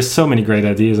there is so many great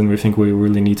ideas, and we think we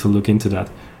really need to look into that.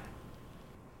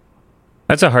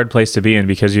 That's a hard place to be in,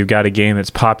 because you've got a game that's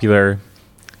popular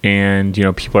and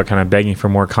people are kind of begging for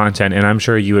more content, and I'm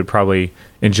sure you would probably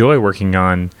enjoy working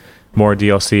on more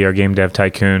DLC or Game Dev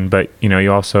Tycoon, but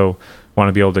you also want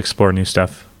to be able to explore new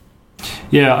stuff.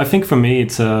 Yeah, I think for me,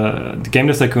 it's the Game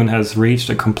Dev Tycoon has reached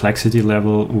a complexity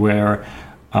level where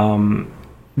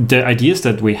the ideas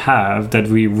that we have that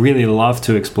we really love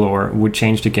to explore would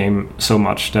change the game so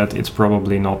much that it's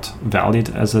probably not valid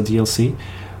as a DLC.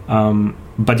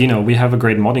 But we have a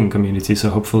great modding community, so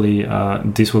hopefully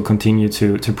this will continue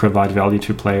to provide value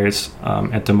to players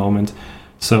at the moment.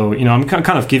 So, I'm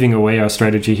kind of giving away our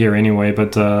strategy here anyway,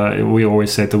 but we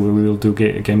always said that we will do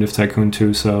Game Dev Tycoon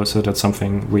 2, so that's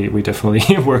something we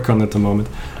definitely work on at the moment.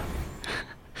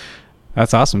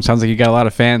 That's awesome. Sounds like you got a lot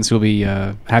of fans who will be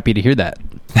happy to hear that.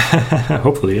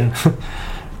 Hopefully, yeah.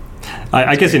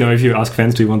 I guess, if you ask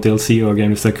fans, do you want DLC or Game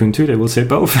Dev Tycoon 2, they will say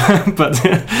both. But,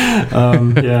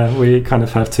 yeah, we kind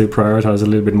of have to prioritize a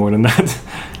little bit more than that.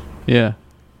 Yeah.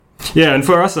 Yeah, and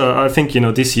for us, I think,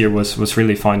 this year was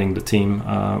really finding the team.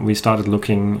 We started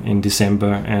looking in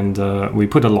December, and we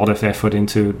put a lot of effort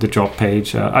into the job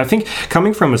page. I think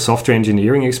coming from a software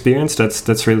engineering experience,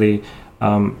 that's really...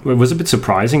 it was a bit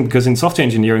surprising, because in software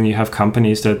engineering you have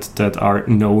companies that are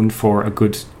known for a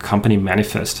good company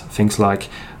manifest. Things like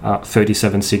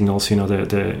 37 Signals,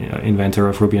 the inventor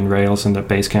of Ruby on Rails and the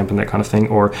Basecamp and that kind of thing.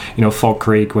 Or, Fog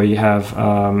Creek, where you have...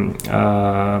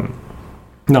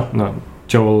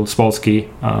 Joel Spolsky,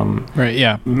 right?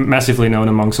 Yeah, massively known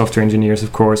among software engineers,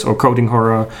 of course, or Coding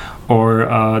Horror, or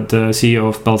the CEO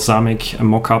of Balsamic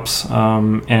Mockups.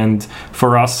 And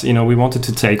for us, we wanted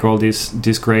to take all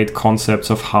these great concepts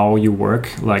of how you work,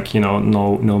 like no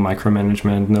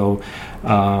micromanagement, no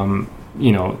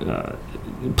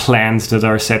plans that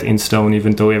are set in stone,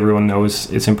 even though everyone knows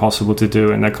it's impossible to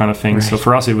do, and that kind of thing. Right. So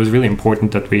for us, it was really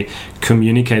important that we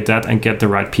communicate that and get the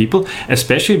right people,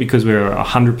 especially because we're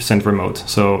 100% remote.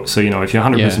 So if you're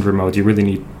 100% remote, you really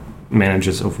need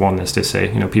managers of one, as they say,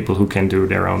 people who can do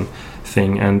their own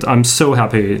thing. And I'm so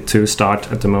happy to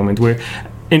start at the moment. We're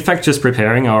in fact just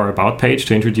preparing our About page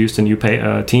to introduce the new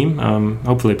team.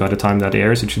 Hopefully by the time that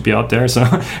airs, it should be out there.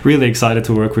 So really excited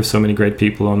to work with so many great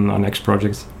people on our next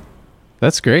projects.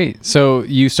 That's great. So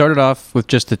you started off with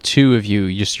just the two of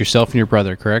you, just yourself and your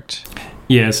brother, correct?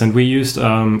 Yes, and we used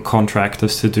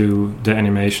contractors to do the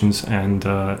animations and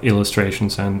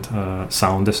illustrations and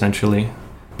sound, essentially,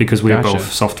 because we're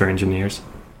both software engineers.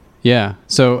 Yeah.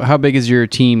 So how big is your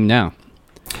team now?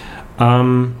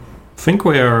 I think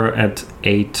we're at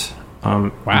 8,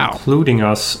 wow, including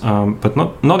us, but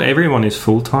not everyone is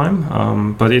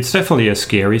full-time, but it's definitely a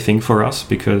scary thing for us,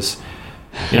 because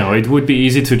it would be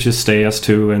easy to just stay us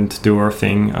two and do our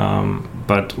thing,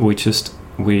 but we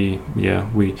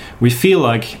feel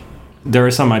like there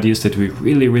are some ideas that we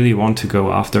really, really want to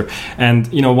go after. And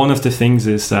one of the things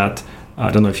is that I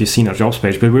don't know if you've seen our jobs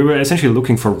page, but we were essentially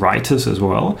looking for writers as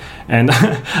well. And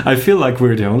I feel like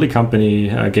we're the only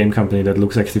game company that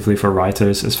looks actively for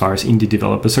writers as far as indie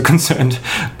developers are concerned.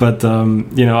 But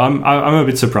I'm a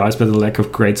bit surprised by the lack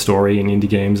of great story in indie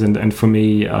games. And for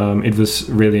me, it was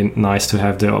really nice to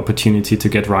have the opportunity to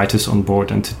get writers on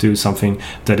board and to do something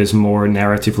that is more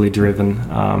narratively driven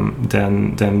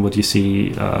than what you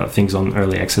see things on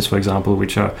early access, for example,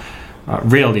 which are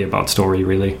rarely about story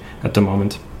really at the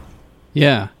moment.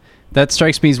 Yeah, that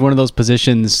strikes me as one of those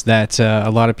positions that a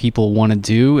lot of people want to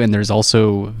do, and there's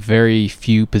also very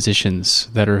few positions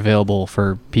that are available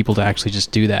for people to actually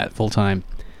just do that full time.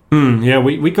 Yeah,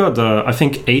 we got I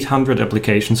think 800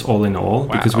 applications all in all.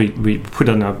 Wow. Because we put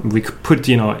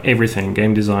everything: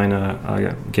 game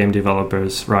designer, game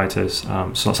developers, writers,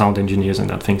 sound engineers, and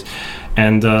that things.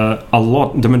 And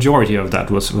the majority of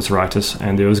that was writers,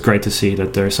 and it was great to see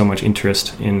that there's so much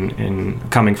interest in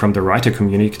coming from the writer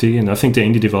community. And I think the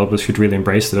indie developers should really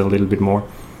embrace it a little bit more.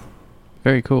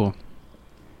 Very cool.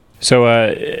 So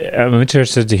I'm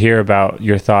interested to hear about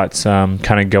your thoughts,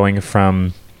 kind of going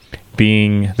from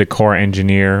being the core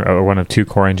engineer or one of two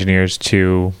core engineers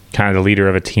to kind of the leader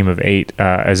of a team of 8.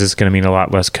 Is this going to mean a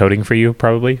lot less coding for you,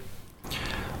 probably?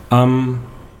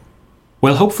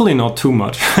 Well, hopefully not too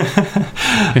much.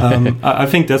 I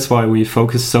think that's why we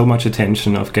focus so much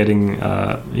attention of getting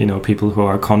people who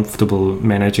are comfortable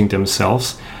managing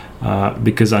themselves.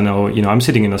 Because I know, I'm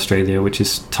sitting in Australia, which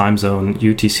is time zone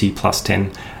UTC plus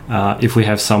 10. If we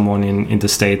have someone in the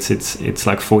States, it's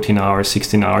like 14 hours,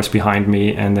 16 hours behind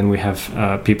me. And then we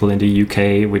have people in the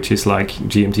UK, which is like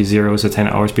GMT 0, so 10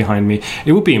 hours behind me.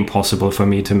 It would be impossible for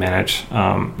me to manage,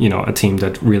 a team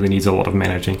that really needs a lot of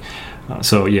managing.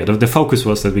 The focus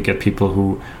was that we get people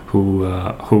who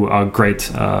are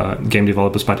great game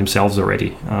developers by themselves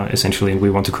already, essentially, and we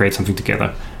want to create something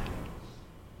together.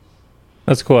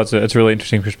 That's cool. It's a really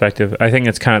interesting perspective. I think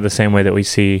it's kind of the same way that we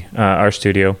see our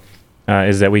studio,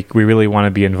 is that we really want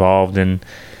to be involved in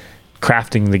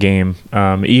crafting the game.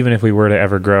 Even if we were to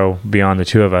ever grow beyond the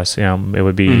two of us, it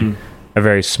would be a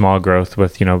very small growth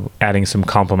with, adding some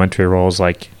complementary roles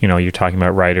like, you're talking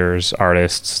about writers,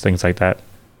 artists, things like that.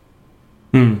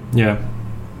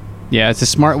 Yeah, it's a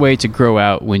smart way to grow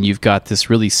out when you've got this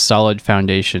really solid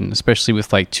foundation, especially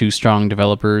with like 2 strong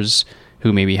developers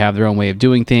who maybe have their own way of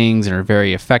doing things and are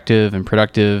very effective and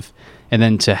productive, and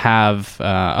then to have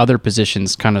other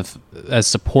positions kind of as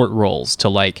support roles to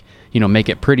make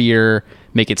it prettier,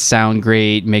 make it sound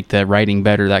great, make the writing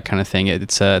better, that kind of thing.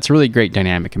 It's a really great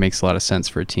dynamic. It makes a lot of sense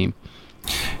for a team.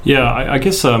 Yeah, I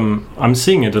guess I'm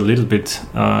seeing it a little bit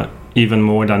even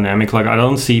more dynamic. Like, I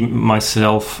don't see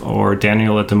myself or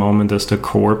Daniel at the moment as the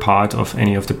core part of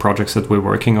any of the projects that we're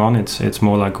working on. It's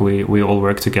more like we all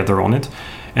work together on it.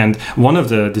 And one of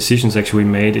the decisions actually we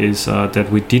made is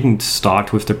that we didn't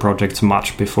start with the projects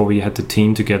much before we had the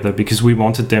team together, because we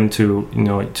wanted them to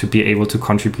be able to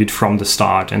contribute from the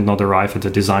start and not arrive at a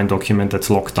design document that's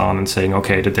locked down and saying,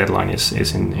 okay, the deadline is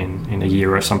in a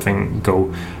year or something,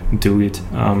 go do it.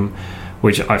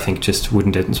 Which I think just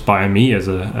wouldn't inspire me as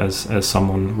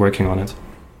someone working on it.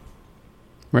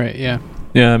 Right, yeah.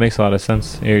 Yeah, that makes a lot of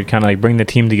sense. You kind of like bring the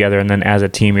team together, and then as a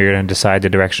team, you're going to decide the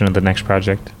direction of the next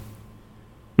project.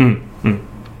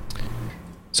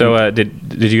 So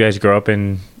did you guys grow up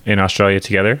in Australia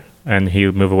together, and he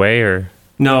move away, or?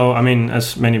 No, I mean,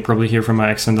 as many probably hear from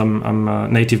my accent, I'm a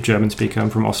native German speaker.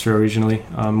 I'm from Austria originally.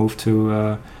 I moved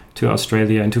to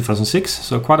Australia in 2006,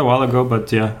 so quite a while ago,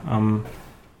 but yeah,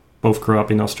 both grew up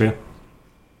in Austria.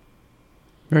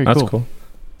 Very That's cool. Cool.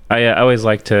 I always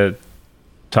like to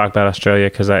talk about Australia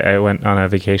because I went on a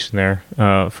vacation there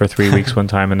for 3 weeks one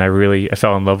time, and I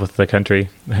fell in love with the country.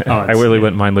 I really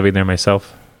wouldn't mind living there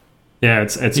myself. Yeah,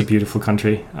 it's a beautiful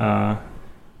country.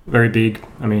 Very big.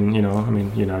 I mean,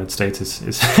 United States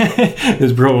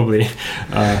is probably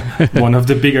one of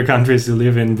the bigger countries to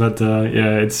live in. But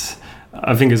it's.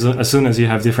 I think as soon as you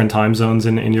have different time zones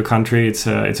in your country, it's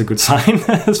a good sign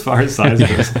as far as size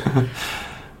goes.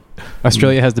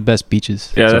 Australia has the best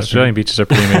beaches. Yeah, the Australian beaches are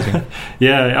pretty amazing.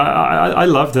 Yeah, I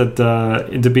love that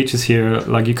the beaches here,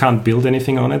 like, you can't build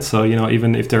anything on it. So,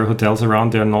 even if there are hotels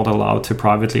around, they're not allowed to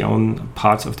privately own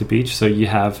parts of the beach. So you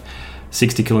have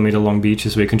 60-kilometer long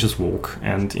beaches where you can just walk,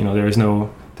 and there's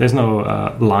no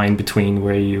line between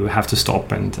where you have to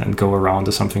stop and go around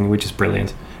or something, which is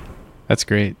brilliant. That's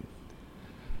great.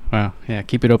 Wow. Yeah,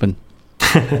 keep it open.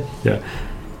 Yeah.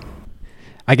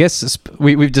 I guess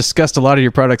we've discussed a lot of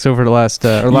your products over the last,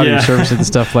 or a lot of your services and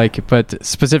stuff, but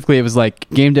specifically it was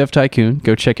Game Dev Tycoon.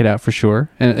 Go check it out for sure.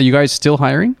 And are you guys still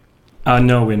hiring?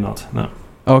 No, we're not. No.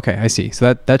 Okay, I see.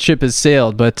 So that ship has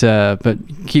sailed, but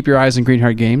keep your eyes on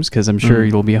Greenheart Games, because I'm sure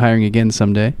you'll be hiring again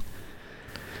someday.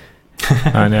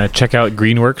 And check out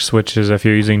Greenworks, which is if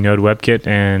you're using Node WebKit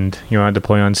and you want to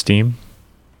deploy on Steam.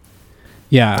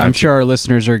 Yeah, I'm sure our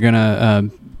listeners are gonna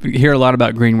hear a lot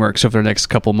about Greenworks over the next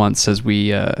couple months as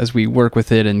we work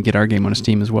with it and get our game on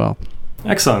Steam as well.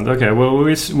 Excellent. Okay. Well,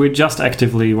 we're just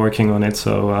actively working on it,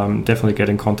 so definitely get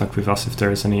in contact with us if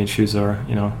there's any issues, or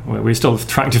we're still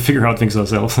trying to figure out things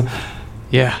ourselves.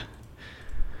 Yeah.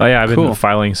 Oh yeah, I've been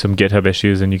filing some GitHub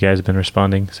issues, and you guys have been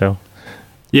responding. So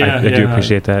I do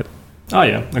appreciate that. Oh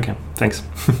yeah. Okay. Thanks.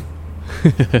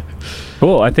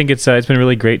 Cool. I think it's been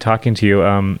really great talking to you.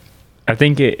 I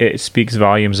think it speaks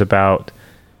volumes about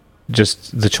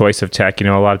just the choice of tech. A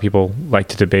lot of people like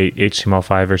to debate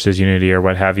HTML5 versus Unity or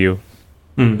what have you.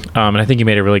 And I think you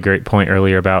made a really great point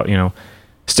earlier about,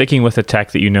 sticking with the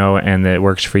tech that and that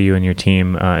works for you and your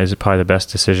team is probably the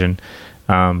best decision.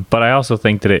 But I also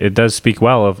think that it does speak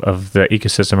well of the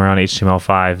ecosystem around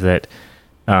HTML5 that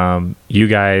you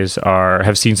guys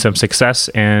have seen some success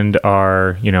and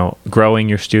are, growing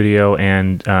your studio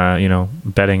and,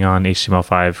 betting on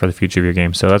HTML5 for the future of your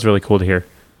game. So that's really cool to hear.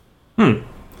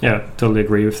 Yeah, totally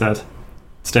agree with that.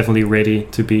 It's definitely ready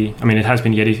to be. I mean, it has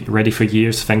been ready for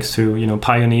years, thanks to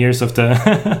pioneers of the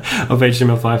of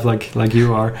HTML5 like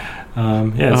you are.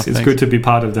 It's good to be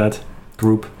part of that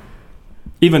group.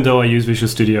 Even though I use Visual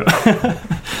Studio.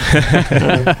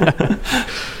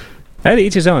 And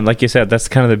each his own, like you said. That's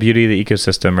kind of the beauty of the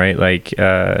ecosystem, right?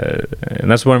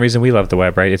 And that's one reason we love the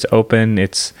web, right? It's open.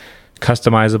 It's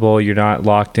customizable. You're not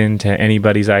locked into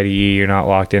anybody's IDE. You're not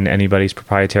locked into anybody's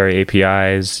proprietary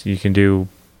APIs. You can do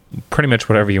pretty much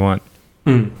whatever you want.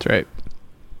 That's right.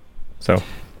 So,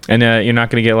 and you're not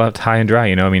going to get left high and dry.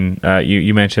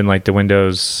 You mentioned like the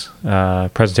Windows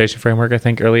presentation framework, I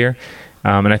think, earlier.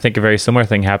 And I think a very similar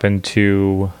thing happened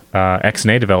to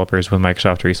XNA developers with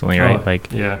Microsoft recently, right?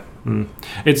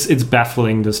 It's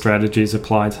baffling the strategies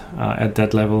applied at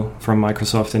that level from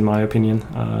Microsoft, in my opinion.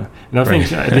 And I think,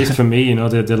 at least for me,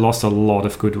 they lost a lot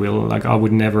of goodwill. Like, I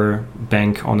would never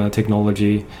bank on a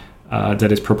technology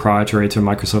that is proprietary to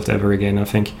Microsoft ever again, I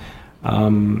think.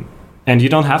 And you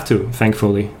don't have to,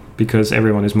 thankfully, because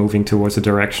everyone is moving towards a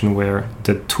direction where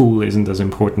the tool isn't as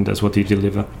important as what you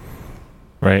deliver.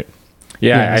 Right.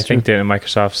 Yeah, I think that in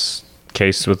Microsoft's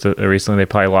case with recently, they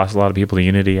probably lost a lot of people to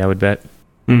Unity, I would bet.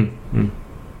 Welcome.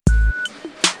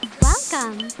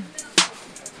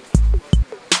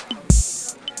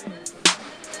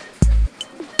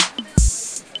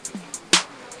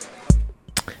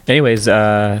 Anyways,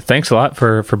 thanks a lot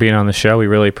for being on the show. We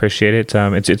really appreciate it.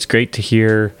 It's great to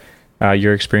hear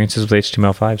your experiences with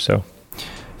HTML5. So,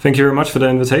 thank you very much for the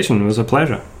invitation. It was a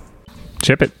pleasure.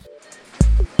 Ship it.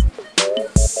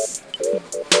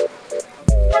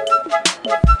 Have a nice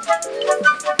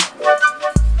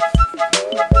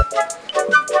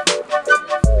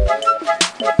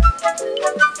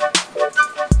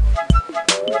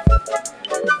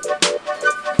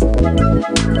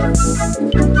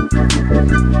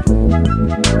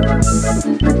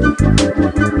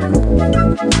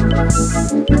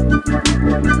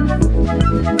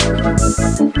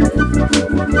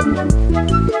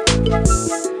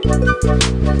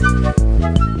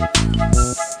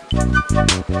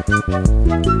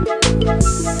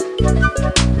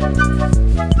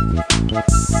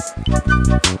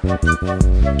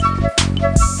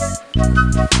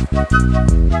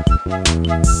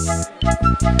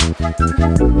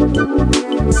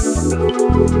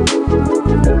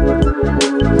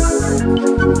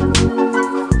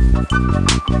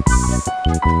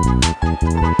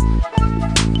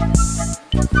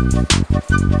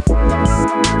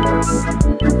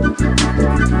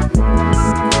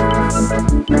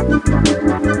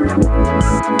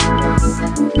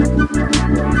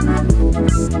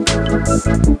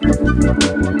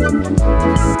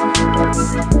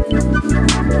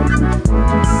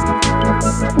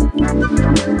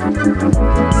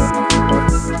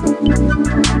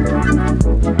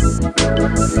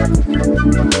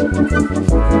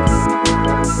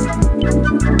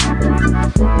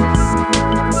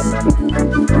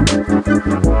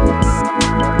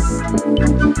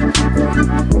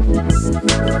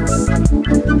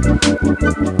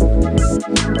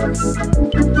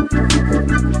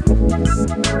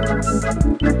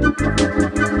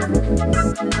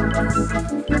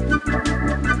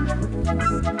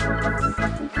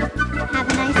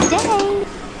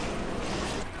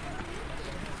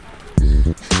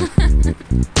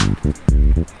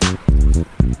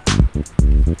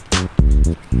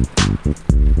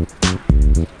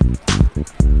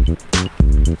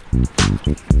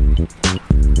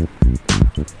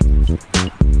day.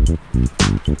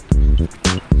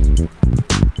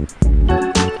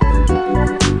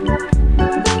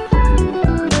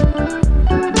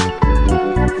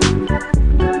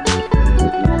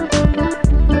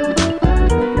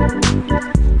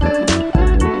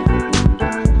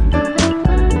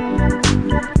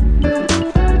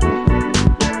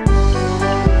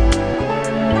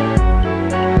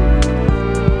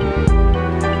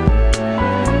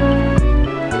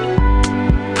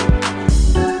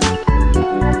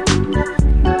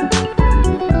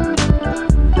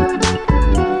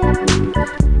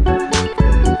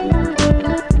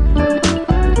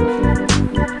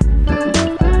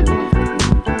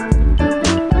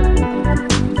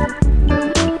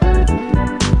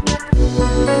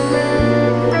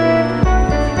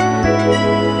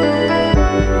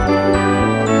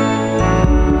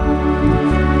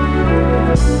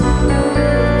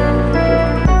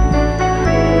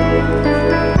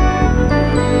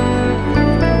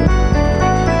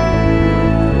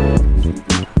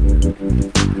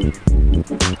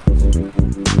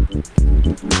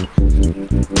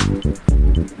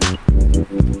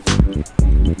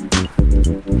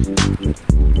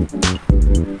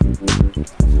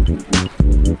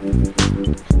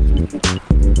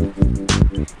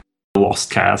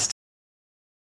 Lostcast.